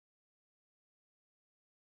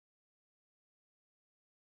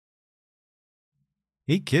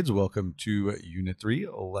Hey kids, welcome to Unit 3,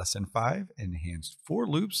 Lesson 5, Enhanced For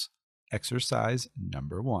Loops, exercise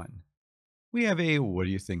number 1. We have a what do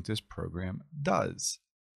you think this program does?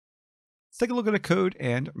 Let's take a look at the code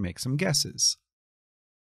and make some guesses.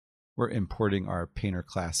 We're importing our painter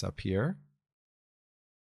class up here.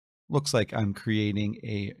 Looks like I'm creating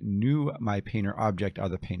a new myPainter object out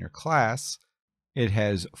of the painter class. It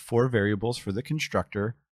has 4 variables for the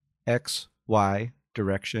constructor: x, y,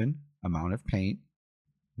 direction, amount of paint.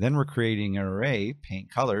 Then we're creating an array, paint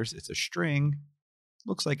colors. It's a string.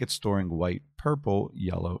 Looks like it's storing white, purple,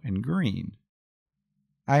 yellow, and green.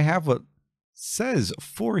 I have what says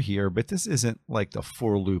for here, but this isn't like the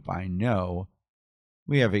for loop I know.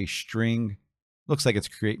 We have a string. Looks like it's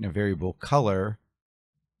creating a variable color,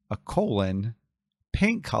 a colon,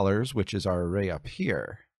 paint colors, which is our array up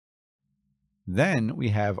here. Then we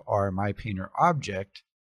have our myPainter object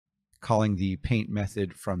calling the paint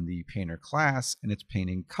method from the painter class, and it's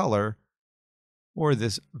painting color, or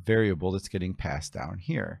this variable that's getting passed down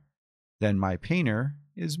here. Then myPainter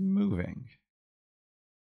is moving.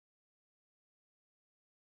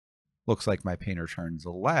 Looks like myPainter turns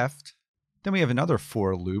left. Then we have another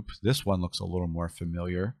for loop. This one looks a little more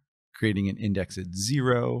familiar, creating an index at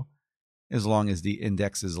 0. As long as the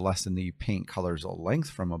index is less than the paint color's length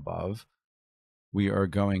from above, we are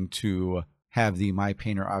going to have the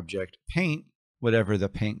myPainter object paint whatever the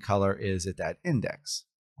paint color is at that index.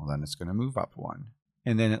 Well, then it's going to move up 1.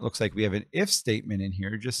 And then it looks like we have an if statement in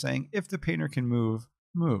here just saying if the painter can move,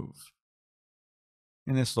 move.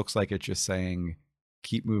 And this looks like it's just saying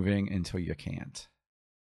keep moving until you can't.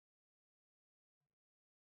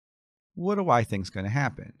 What do I think is going to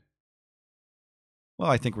happen?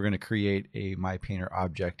 Well, I think we're going to create a myPainter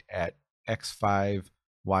object at x5,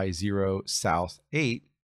 y0, south 8.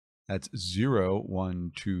 That's 0,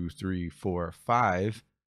 1, 2, 3, 4, 5,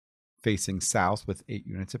 facing south with 8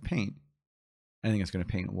 units of paint. I think it's going to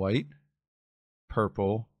paint white,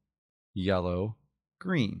 purple, yellow,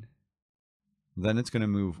 green. Then it's going to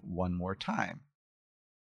move one more time.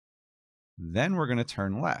 Then we're going to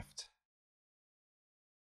turn left.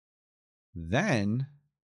 Then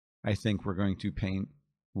I think we're going to paint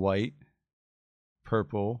white,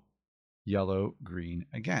 purple, yellow, green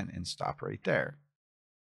again and stop right there.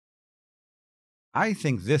 I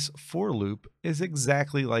think this for loop is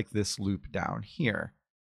exactly like this loop down here.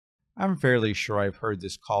 I'm fairly sure I've heard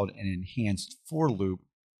this called an enhanced for loop,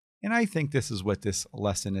 and I think this is what this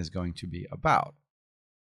lesson is going to be about.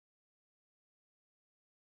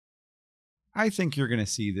 I think you're going to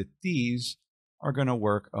see that these are going to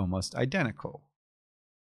work almost identical.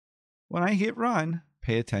 When I hit run,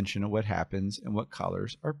 pay attention to what happens and what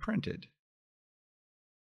colors are printed.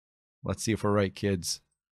 Let's see if we're right, kids.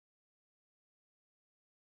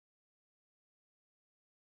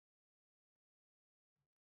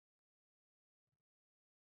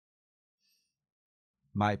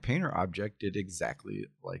 myPainter object did exactly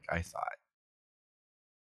like I thought.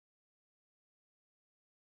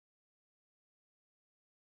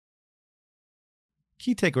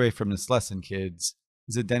 Key takeaway from this lesson, kids,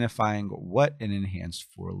 is identifying what an enhanced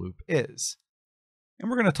for loop is. And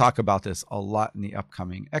we're going to talk about this a lot in the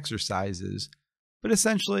upcoming exercises, but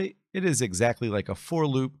essentially it is exactly like a for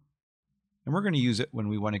loop, and we're going to use it when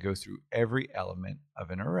we want to go through every element of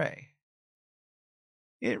an array.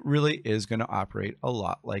 It really is going to operate a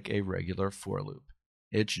lot like a regular for loop.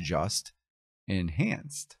 It's just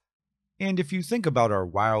enhanced. And if you think about our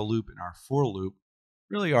while loop and our for loop,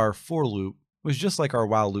 really our for loop was just like our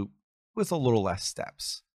while loop with a little less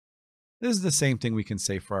steps. This is the same thing we can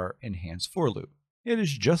say for our enhanced for loop. It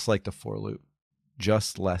is just like the for loop,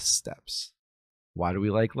 just less steps. Why do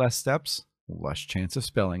we like less steps? Less chance of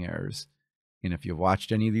spelling errors. And if you've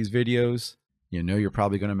watched any of these videos, you know you're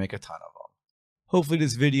probably going to make a ton of them. Hopefully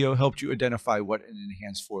this video helped you identify what an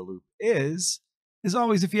enhanced for loop is. As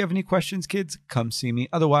always, if you have any questions, kids, come see me.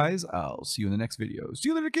 Otherwise, I'll see you in the next video. See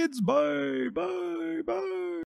you later, kids. Bye, bye, bye.